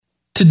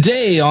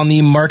Today on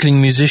the Marketing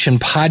Musician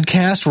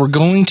podcast, we're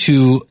going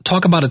to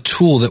talk about a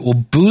tool that will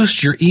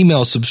boost your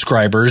email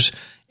subscribers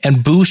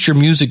and boost your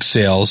music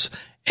sales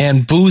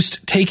and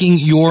boost taking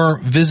your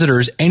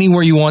visitors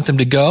anywhere you want them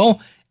to go.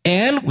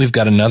 And we've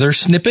got another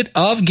snippet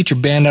of get your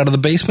band out of the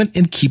basement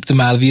and keep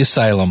them out of the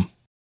asylum.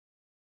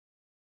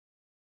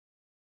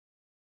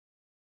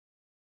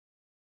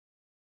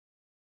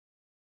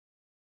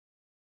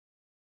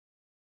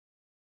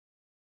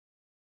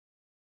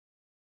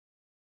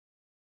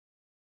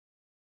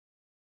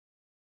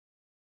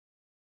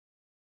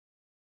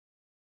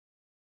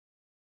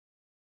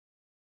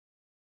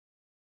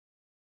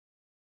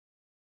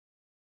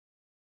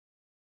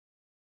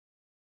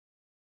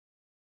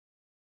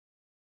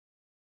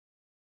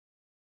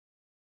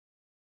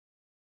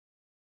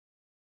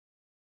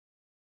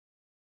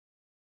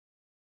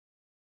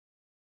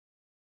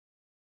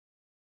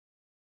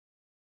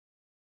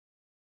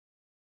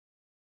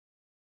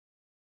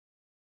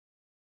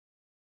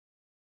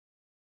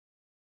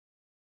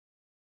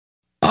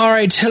 All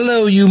right,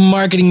 hello, you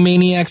marketing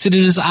maniacs. It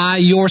is I,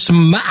 your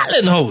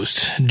smiling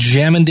host,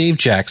 Jammin' Dave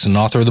Jackson,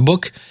 author of the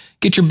book,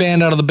 Get Your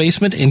Band Out of the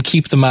Basement and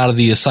Keep Them Out of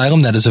the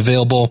Asylum. That is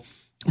available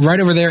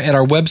right over there at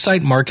our website,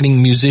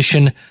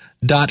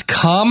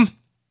 marketingmusician.com.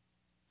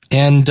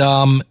 And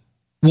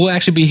we'll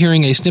actually be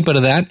hearing a snippet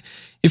of that.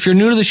 If you're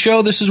new to the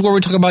show, this is where we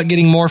talk about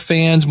getting more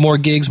fans, more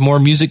gigs, more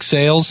music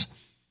sales.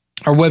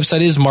 Our website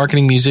is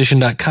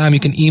marketingmusician.com. You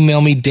can email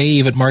me,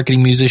 Dave, at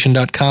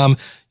marketingmusician.com.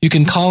 You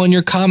can call in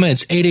your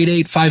comments,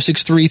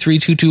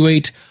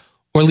 888-563-3228,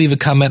 or leave a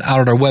comment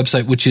out at our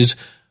website, which is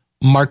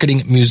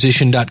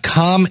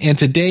marketingmusician.com. And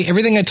today,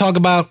 everything I talk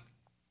about,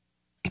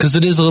 because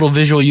it is a little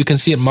visual, you can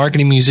see at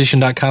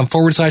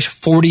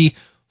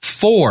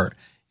marketingmusician.com/44.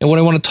 And what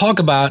I want to talk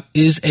about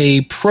is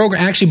a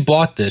program. I actually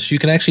bought this. You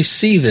can actually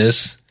see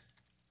this.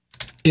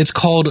 It's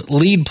called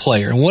Lead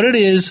Player. And what it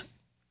is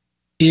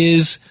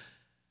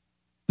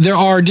there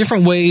are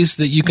different ways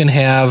that you can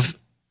have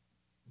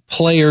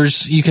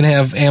players. You can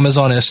have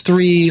Amazon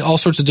S3, all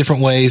sorts of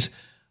different ways.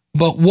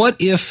 But what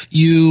if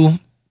you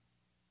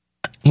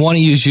want to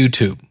use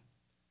YouTube?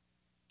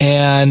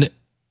 And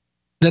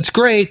that's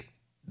great.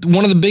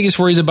 One of the biggest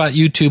worries about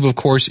YouTube, of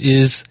course,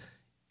 is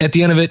at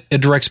the end of it,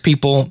 it directs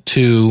people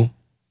to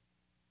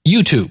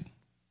YouTube.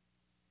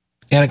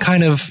 And it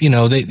kind of,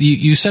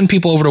 you send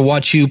people over to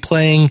watch you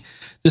playing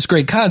this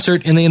great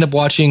concert, and they end up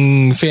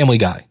watching Family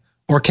Guy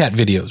or cat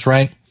videos,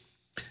 right?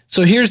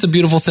 So here's the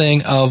beautiful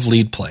thing of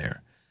Lead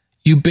Player.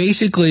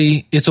 It's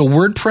a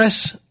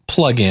WordPress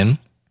plugin.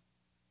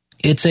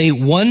 It's a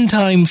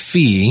one-time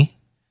fee,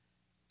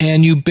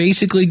 and you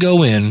basically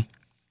go in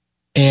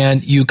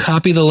and you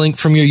copy the link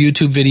from your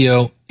YouTube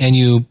video and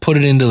you put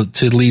it into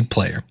Lead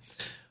Player.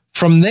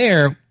 From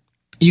there,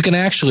 you can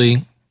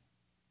actually,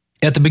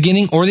 at the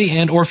beginning or the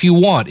end, or if you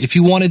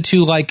wanted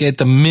to, like at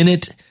the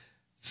minute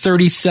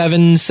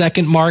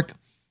 37-second mark,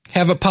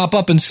 have it pop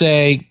up and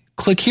say,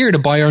 click here to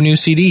buy our new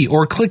CD,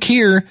 or click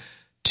here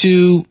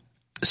to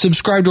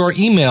subscribe to our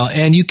email.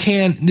 And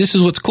this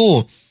is what's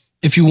cool.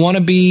 If you want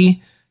to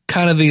be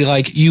kind of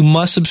you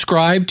must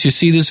subscribe to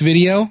see this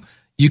video,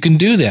 you can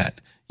do that.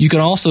 You can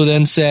also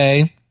then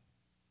say,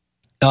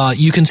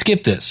 you can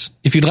skip this.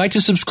 If you'd like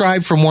to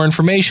subscribe for more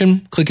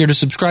information, click here to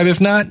subscribe.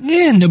 If not,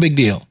 no big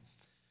deal.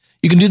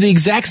 You can do the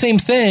exact same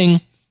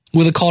thing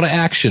with a call to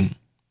action.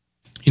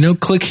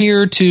 Click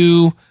here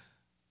to,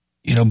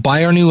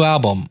 buy our new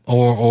album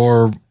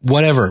or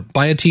whatever,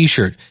 buy a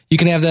t-shirt. You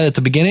can have that at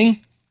the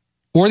beginning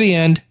or the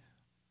end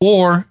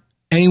or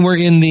anywhere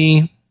in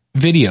the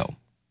video.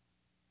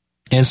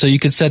 And so you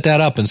could set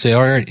that up and say,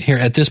 all right, here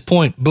at this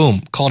point,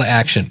 boom, call to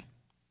action.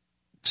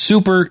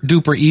 Super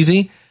duper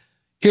easy.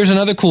 Here's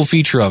another cool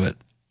feature of it.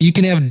 You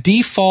can have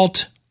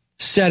default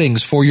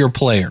settings for your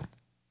player.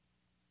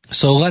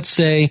 So let's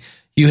say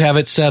you have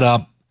it set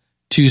up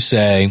to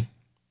say,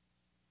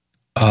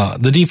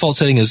 the default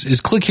setting is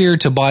click here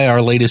to buy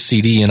our latest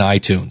CD in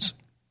iTunes,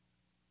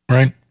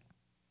 right?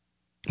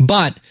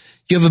 But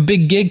you have a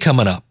big gig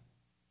coming up,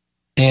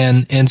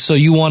 and so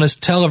you want to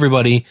tell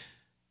everybody,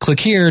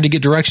 click here to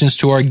get directions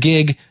to our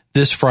gig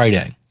this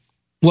Friday.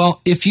 Well,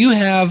 if you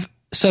have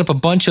set up a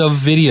bunch of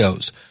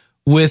videos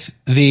with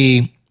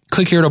the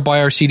click here to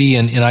buy our CD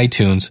in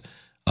iTunes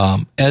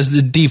as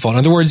the default, in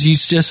other words, you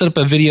just set up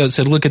a video that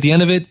said, look at the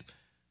end of it,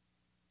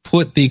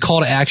 put the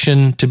call to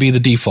action to be the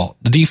default.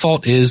 The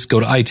default is go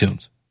to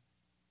iTunes.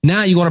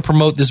 Now you want to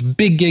promote this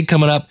big gig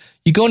coming up.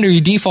 You go into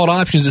your default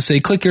options that say,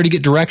 click here to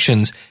get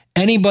directions.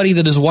 Anybody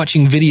that is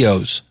watching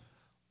videos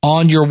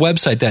on your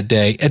website that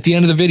day, at the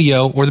end of the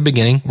video or the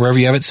beginning, wherever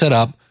you have it set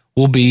up,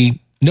 will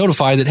be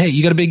notified that, hey,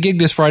 you got a big gig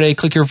this Friday,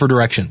 click here for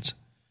directions.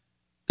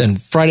 Then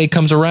Friday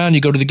comes around, you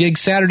go to the gig.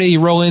 Saturday,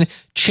 you roll in,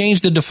 change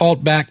the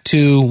default back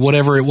to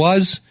whatever it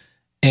was,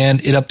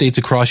 and it updates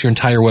across your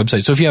entire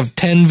website. So if you have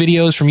 10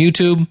 videos from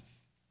YouTube,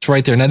 it's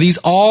right there. Now,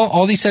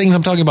 all these settings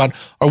I'm talking about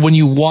are when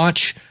you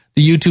watch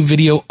the YouTube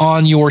video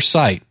on your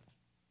site.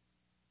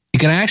 You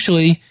can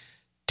actually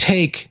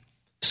take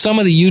some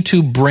of the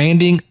YouTube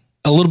branding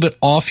a little bit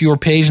off your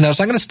page. Now, it's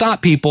not going to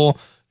stop people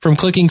from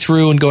clicking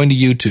through and going to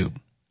YouTube.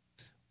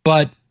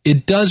 but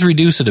it does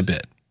reduce it a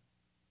bit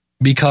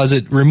because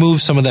it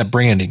removes some of that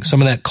branding,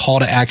 some of that call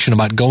to action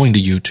about going to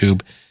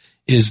YouTube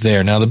is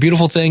there. Now, the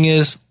beautiful thing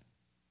is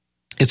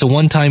it's a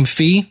one-time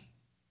fee.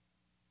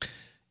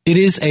 It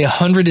is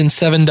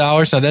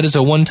 $107. Now, that is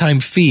a one-time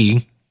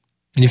fee.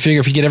 And you figure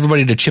if you get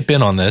everybody to chip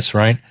in on this,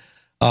 right?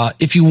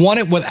 If you want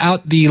it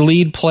without the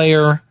lead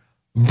player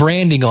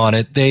branding on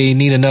it, they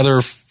need another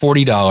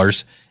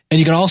 $40. And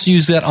you can also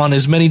use that on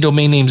as many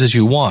domain names as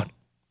you want.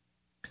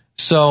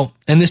 So,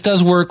 and this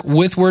does work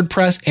with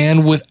WordPress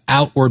and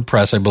without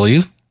WordPress, I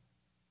believe.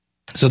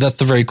 So that's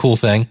the very cool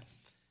thing.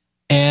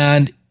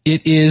 And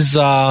it is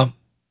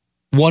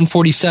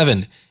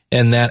 $147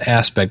 in that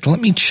aspect. Let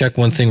me check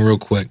one thing real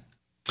quick.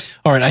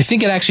 All right, I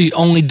think it actually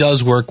only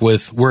does work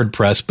with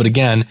WordPress. But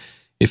again,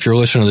 if you're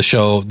listening to the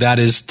show, that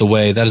is the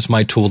way, that is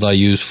my tool that I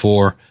use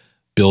for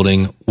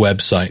building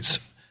websites.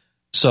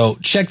 So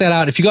check that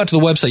out. If you go out to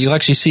the website, you'll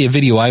actually see a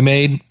video I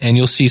made, and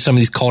you'll see some of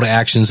these call to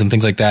actions and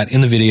things like that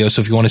in the video.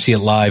 So if you want to see it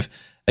live,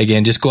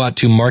 again, just go out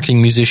to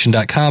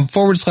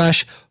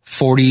marketingmusician.com/44.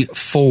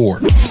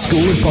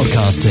 School of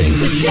Podcasting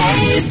with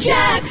Dave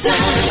Jackson.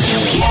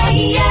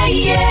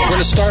 We're going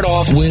to start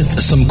off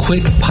with some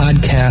quick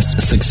podcast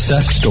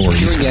success stories.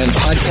 Here again,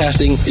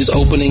 podcasting is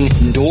opening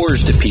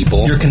doors to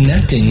people. You're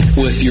connecting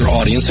with your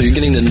audience, so you're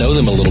getting to know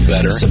them a little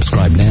better.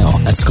 Subscribe now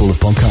at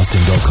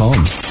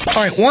schoolofpodcasting.com.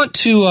 All right, want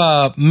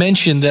to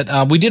mention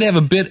that we did have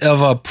a bit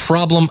of a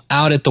problem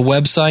out at the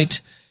website.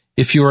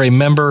 If you're a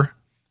member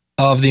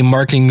of the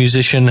Marketing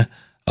Musician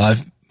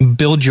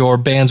Build Your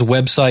Band's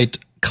website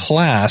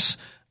class,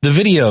 the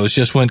videos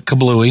just went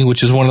kablooey,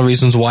 which is one of the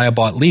reasons why I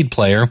bought Lead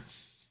Player.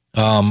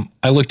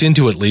 I looked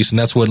into it at least, and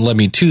that's what led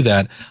me to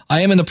that.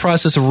 I am in the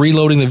process of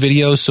reloading the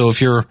videos, so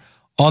if you're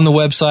on the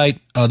website,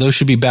 those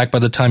should be back by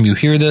the time you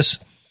hear this.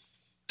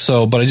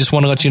 So, but I just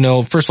want to let you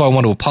know, first of all, I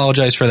want to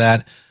apologize for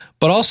that,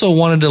 but also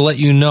wanted to let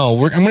you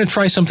know, I'm going to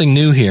try something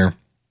new here.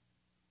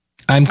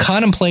 I'm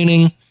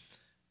contemplating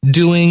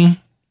doing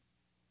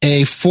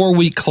a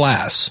 4-week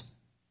class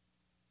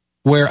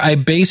where I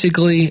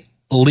basically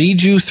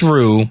lead you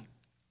through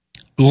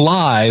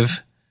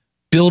live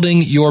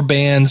building your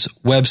band's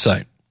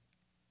website.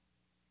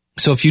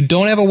 So if you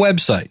don't have a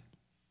website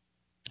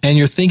and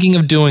you're thinking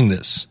of doing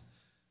this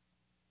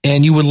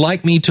and you would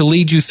like me to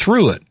lead you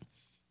through it,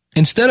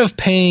 instead of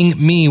paying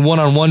me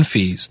one-on-one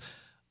fees,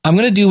 I'm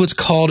going to do what's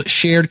called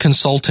shared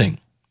consulting,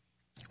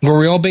 where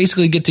we all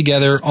basically get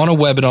together on a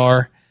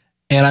webinar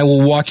and I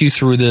will walk you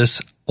through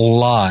this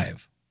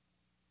live.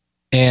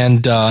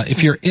 And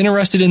if you're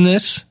interested in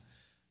this,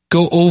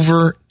 go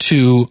over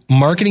to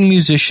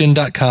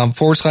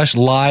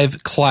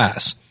marketingmusician.com/live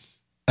class.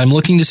 I'm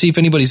looking to see if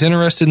anybody's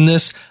interested in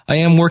this. I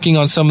am working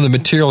on some of the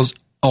materials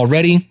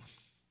already,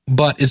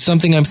 but it's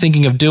something I'm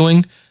thinking of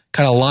doing,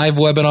 kind of live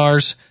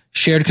webinars,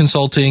 shared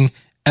consulting.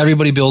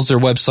 Everybody builds their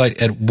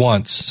website at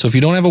once. So if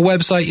you don't have a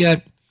website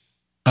yet,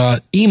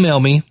 email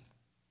me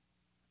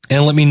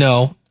and let me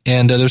know.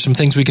 And there's some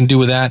things we can do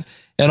with that.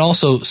 And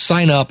also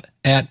sign up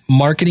at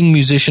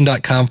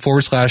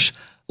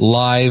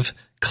marketingmusician.com/live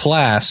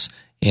class.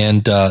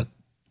 And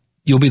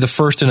you'll be the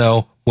first to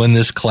know when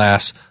this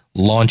class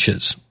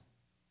launches.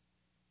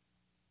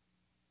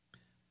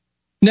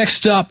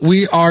 Next up,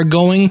 we are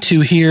going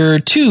to hear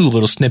 2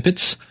 little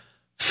snippets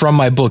from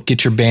my book,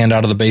 Get Your Band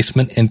Out of the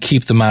Basement and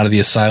Keep Them Out of the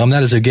Asylum.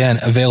 That is, again,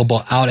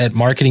 available out at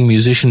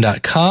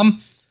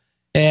marketingmusician.com.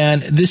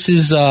 And this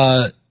is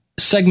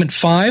segment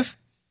 5.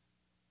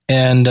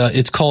 And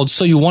it's called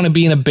So You Want to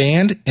Be in a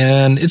Band.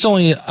 And it's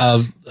only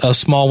a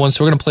small one,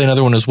 so we're going to play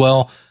another one as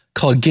well,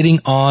 called Getting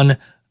on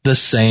the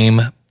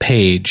Same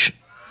Page.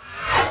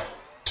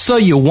 So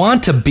you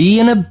want to be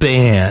in a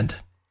band.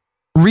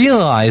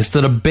 Realize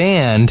that a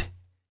band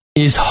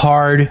is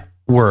hard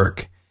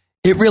work.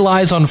 It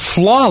relies on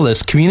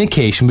flawless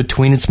communication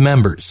between its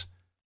members.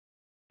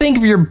 Think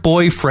of your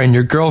boyfriend,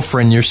 your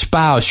girlfriend, your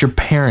spouse, your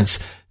parents.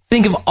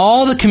 Think of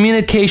all the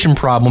communication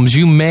problems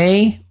you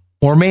may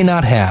or may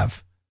not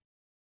have.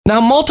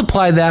 Now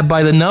multiply that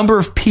by the number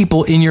of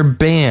people in your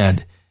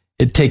band.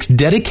 It takes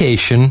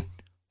dedication,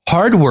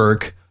 hard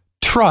work,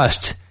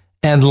 trust,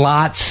 and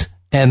lots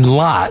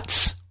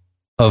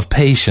of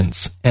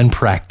patience and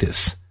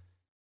practice.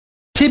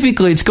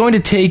 Typically, it's going to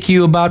take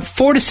you about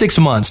 4 to 6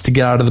 months to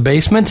get out of the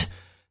basement.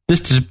 This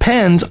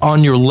depends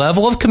on your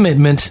level of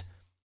commitment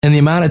and the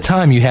amount of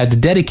time you had to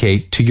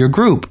dedicate to your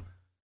group.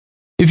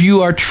 If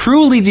you are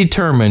truly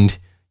determined,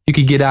 you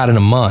could get out in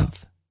a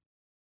month.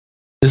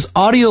 This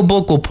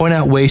audiobook will point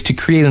out ways to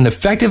create an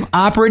effective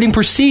operating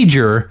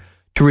procedure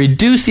to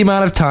reduce the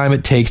amount of time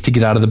it takes to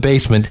get out of the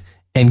basement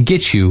and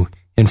get you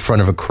in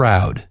front of a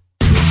crowd.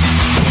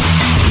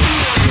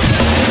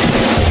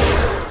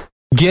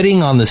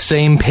 Getting on the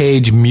same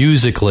page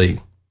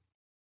musically.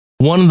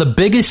 One of the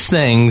biggest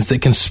things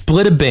that can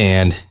split a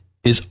band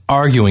is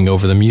arguing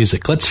over the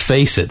music. Let's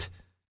face it.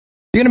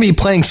 You're going to be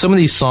playing some of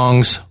these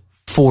songs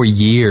for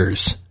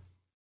years.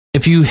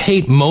 If you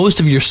hate most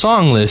of your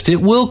song list, it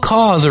will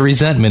cause a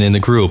resentment in the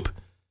group.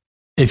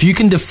 If you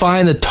can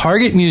define the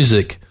target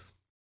music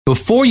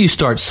before you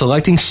start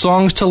selecting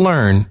songs to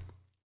learn,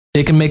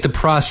 It can make the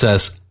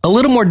process a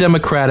little more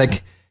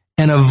democratic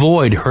and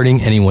avoid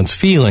hurting anyone's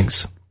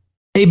feelings.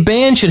 A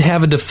band should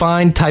have a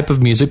defined type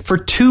of music for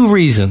 2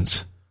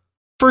 reasons.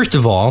 First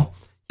of all,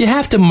 you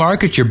have to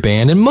market your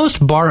band, and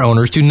most bar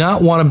owners do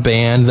not want a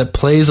band that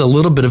plays a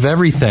little bit of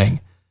everything.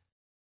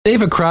 They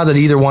have a crowd that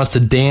either wants to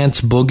dance,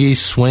 boogie,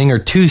 swing, or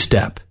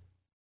two-step.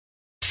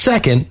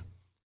 Second,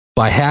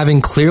 by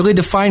having clearly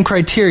defined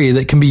criteria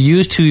that can be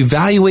used to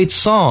evaluate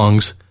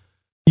songs,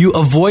 you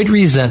avoid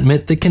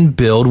resentment that can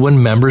build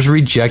when members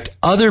reject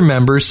other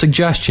members'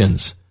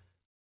 suggestions.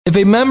 If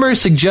a member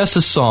suggests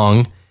a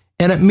song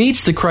and it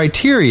meets the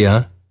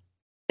criteria,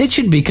 it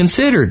should be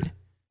considered.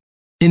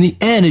 In the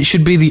end, it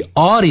should be the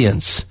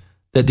audience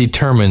that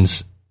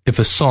determines if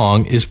a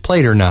song is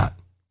played or not.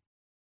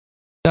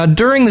 Now,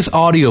 during this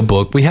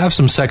audiobook, we have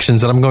some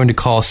sections that I'm going to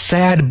call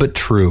Sad But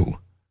True.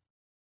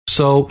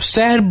 So,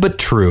 sad but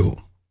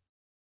true.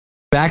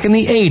 Back in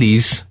the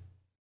 80s,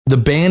 the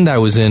band I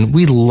was in,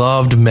 we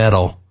loved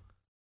metal.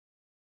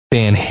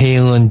 Van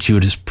Halen,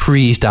 Judas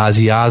Priest,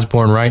 Ozzy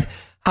Osbourne, right?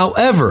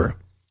 However,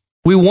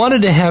 we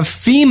wanted to have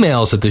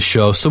females at the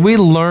show, so we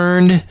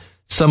learned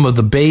some of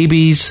the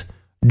Babies,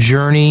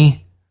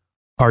 Journey,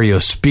 REO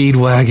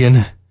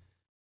Speedwagon.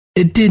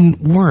 It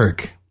didn't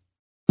work.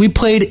 We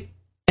played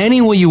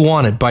Any Way You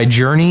Want It by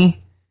Journey,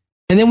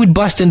 and then we'd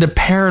bust into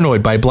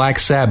Paranoid by Black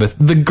Sabbath.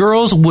 The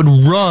girls would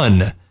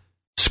run,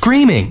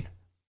 screaming.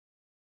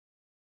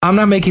 I'm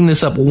not making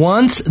this up.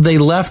 Once they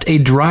left a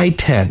dry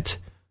tent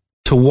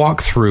to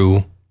walk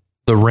through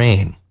the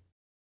rain.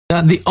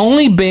 Now, the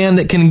only band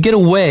that can get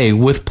away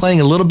with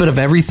playing a little bit of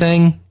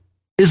everything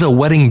is a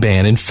wedding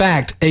band. In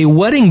fact, a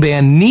wedding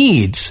band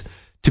needs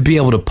to be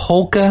able to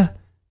polka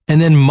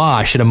and then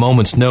mosh at a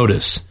moment's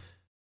notice.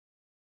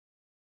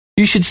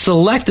 You should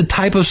select the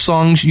type of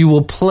songs you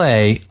will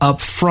play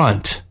up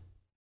front.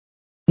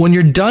 When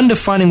you're done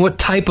defining what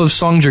type of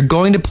songs you're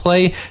going to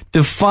play,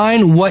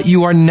 define what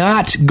you are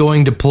not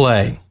going to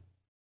play.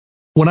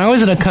 When I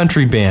was in a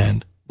country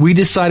band, we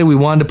decided we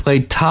wanted to play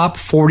top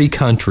 40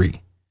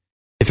 country.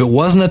 If it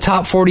wasn't a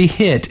top 40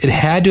 hit, it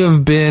had to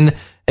have been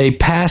a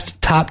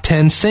past top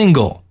 10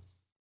 single.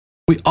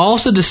 We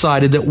also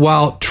decided that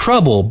while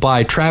Trouble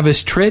by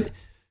Travis Tritt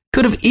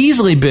could have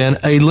easily been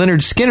a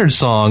Lynyrd Skynyrd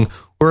song,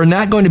 we're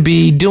not going to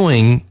be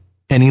doing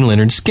any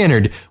Lynyrd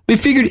Skynyrd. We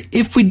figured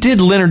if we did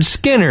Lynyrd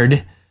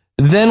Skynyrd,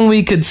 then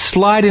we could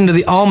slide into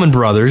the Allman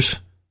Brothers,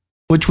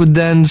 which would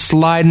then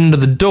slide into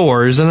the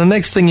Doors, and the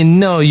next thing you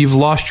know, you've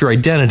lost your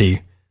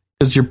identity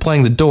because you're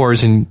playing the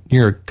Doors and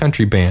you're a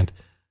country band.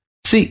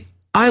 See,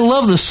 I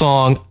love the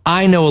song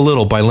I Know a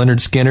Little by Lynyrd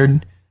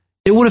Skynyrd.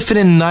 It would have fit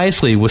in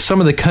nicely with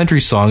some of the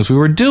country songs we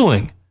were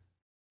doing,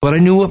 but I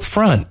knew up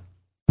front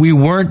we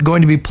weren't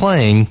going to be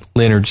playing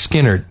Lynyrd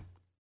Skynyrd.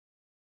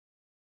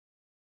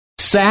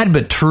 Sad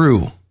but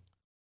true.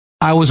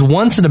 I was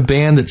once in a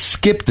band that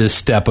skipped this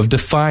step of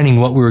defining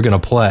what we were going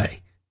to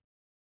play.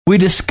 We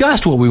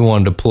discussed what we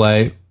wanted to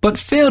play, but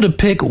failed to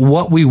pick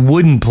what we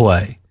wouldn't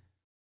play.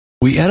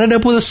 We ended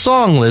up with a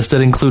song list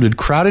that included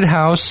Crowded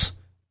House,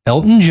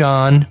 Elton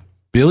John,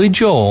 Billy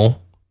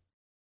Joel,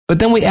 but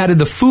then we added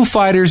the Foo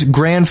Fighters,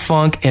 Grand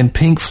Funk, and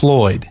Pink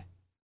Floyd.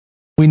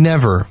 We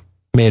never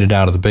made it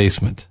out of the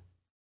basement.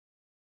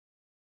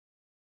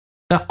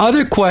 Now,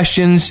 other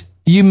questions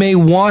you may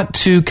want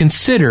to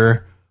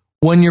consider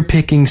when you're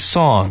picking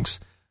songs.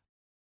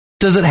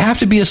 Does it have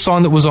to be a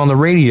song that was on the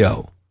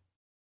radio?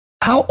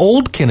 How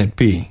old can it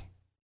be?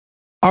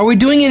 Are we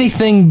doing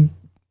anything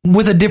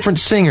with a different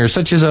singer,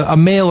 such as a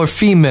male or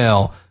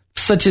female,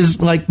 such as,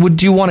 like,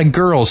 would you want a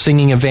girl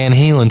singing a Van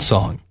Halen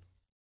song?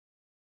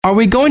 Are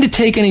we going to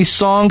take any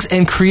songs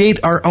and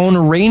create our own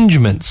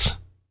arrangements?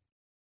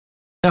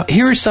 Now,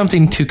 here's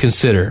something to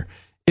consider.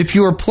 If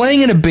you are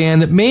playing in a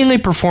band that mainly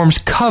performs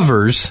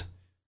covers,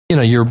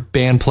 your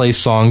band plays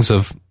songs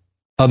of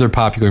other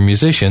popular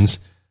musicians,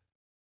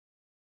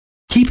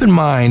 keep in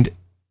mind,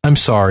 I'm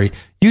sorry,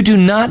 you do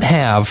not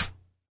have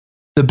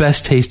the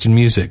best taste in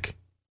music.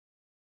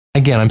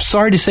 Again, I'm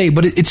sorry to say,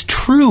 but it's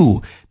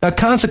true. Now,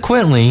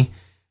 consequently,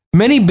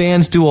 many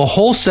bands do a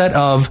whole set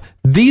of,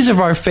 these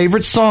are our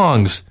favorite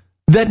songs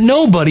that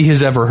nobody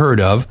has ever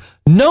heard of,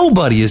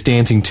 nobody is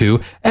dancing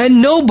to,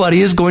 and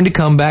nobody is going to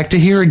come back to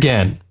hear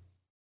again.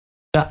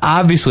 Now,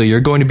 obviously, you're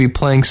going to be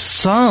playing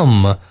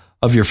some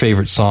of your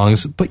favorite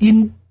songs, but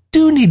you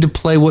do need to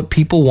play what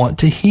people want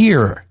to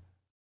hear.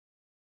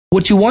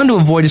 What you want to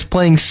avoid is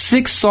playing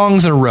 6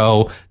 songs in a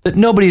row that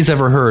nobody's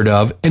ever heard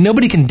of and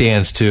nobody can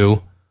dance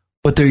to,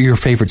 but they're your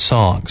favorite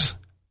songs.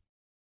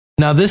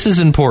 Now, this is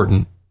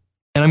important,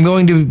 and I'm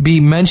going to be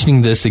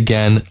mentioning this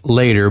again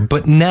later,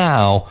 but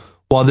now,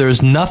 while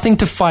there's nothing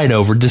to fight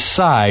over,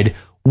 decide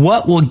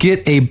what will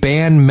get a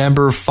band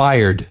member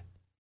fired.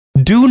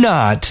 Do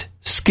not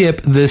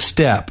skip this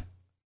step.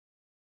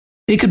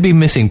 It could be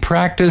missing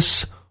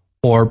practice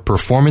or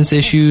performance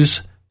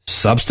issues,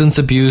 substance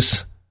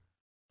abuse.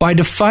 By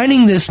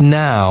defining this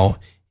now,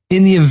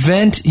 in the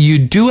event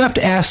you do have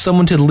to ask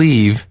someone to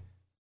leave,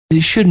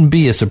 it shouldn't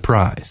be a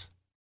surprise.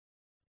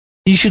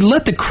 You should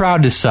let the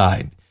crowd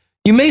decide.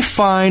 You may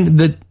find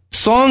that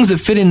songs that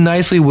fit in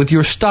nicely with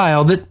your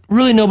style that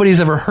really nobody's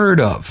ever heard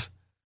of.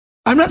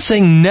 I'm not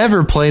saying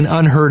never play an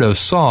unheard of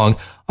song.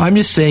 I'm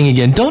just saying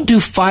again, don't do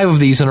 5 of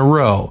these in a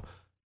row.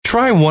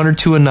 Try 1 or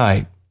 2 a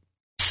night.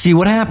 See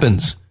what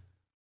happens.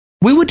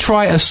 We would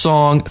try a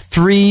song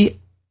 3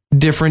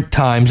 different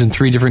times in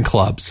 3 different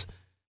clubs.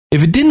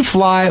 If it didn't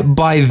fly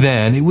by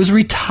then, it was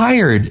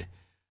retired.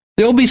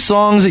 There'll be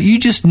songs that you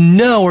just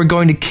know are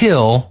going to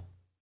kill,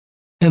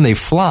 and they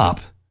flop.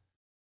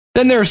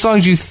 Then there are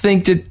songs you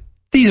think that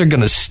these are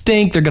going to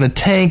stink, they're going to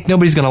tank,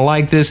 nobody's going to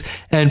like this,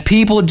 and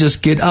people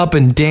just get up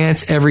and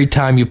dance every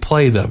time you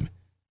play them.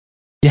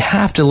 You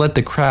have to let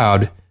the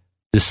crowd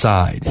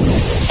decide.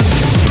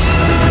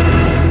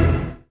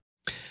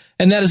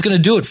 And that is going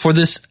to do it for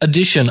this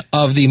edition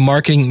of the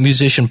Marketing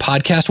Musician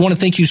Podcast. I want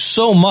to thank you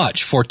so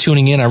much for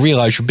tuning in. I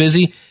realize you're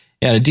busy,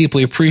 and I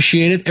deeply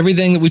appreciate it.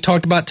 Everything that we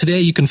talked about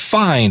today, you can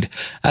find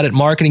out at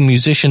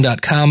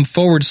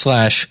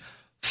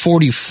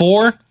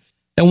marketingmusician.com/44.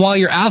 And while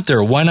you're out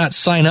there, why not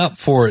sign up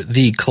for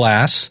the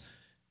class,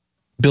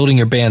 Building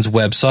Your Band's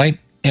Website?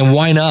 And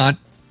why not,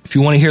 if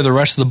you want to hear the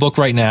rest of the book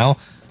right now,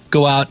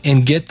 go out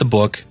and get the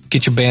book,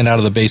 Get Your Band Out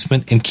of the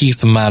Basement and Keep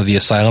Them Out of the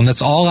Asylum.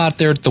 That's all out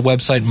there at the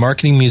website,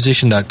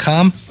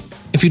 marketingmusician.com.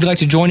 If you'd like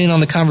to join in on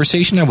the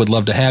conversation, I would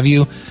love to have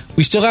you.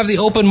 We still have the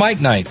open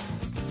mic night.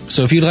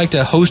 So if you'd like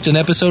to host an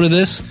episode of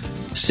this,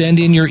 send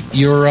in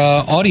your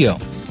audio.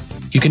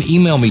 You can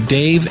email me,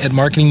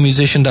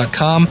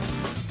 dave@marketingmusician.com.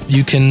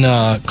 You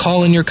can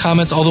call in your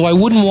comments, although I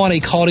wouldn't want a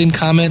called-in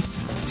comment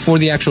for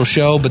the actual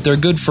show, but they're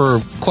good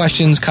for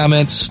questions,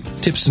 comments,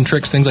 tips and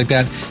tricks, things like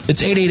that.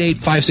 It's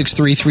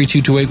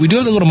 888-563-3228. We do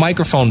have the little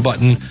microphone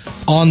button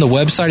on the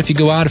website. If you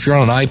go out, if you're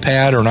on an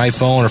iPad or an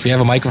iPhone, or if you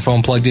have a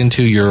microphone plugged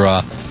into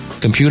your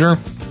computer,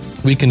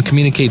 we can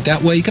communicate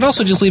that way. You can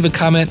also just leave a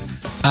comment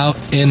out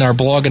in our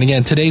blog. And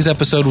again, today's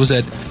episode was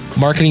at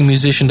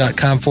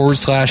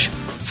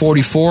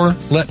marketingmusician.com/44.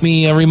 Let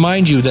me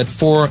remind you that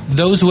for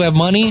those who have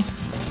money,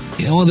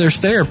 there's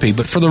therapy,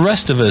 but for the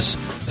rest of us,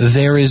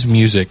 there is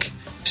music.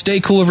 Stay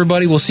cool,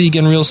 everybody. We'll see you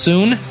again real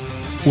soon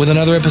with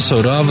another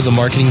episode of the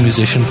Marketing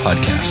Musician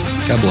Podcast.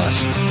 God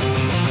bless.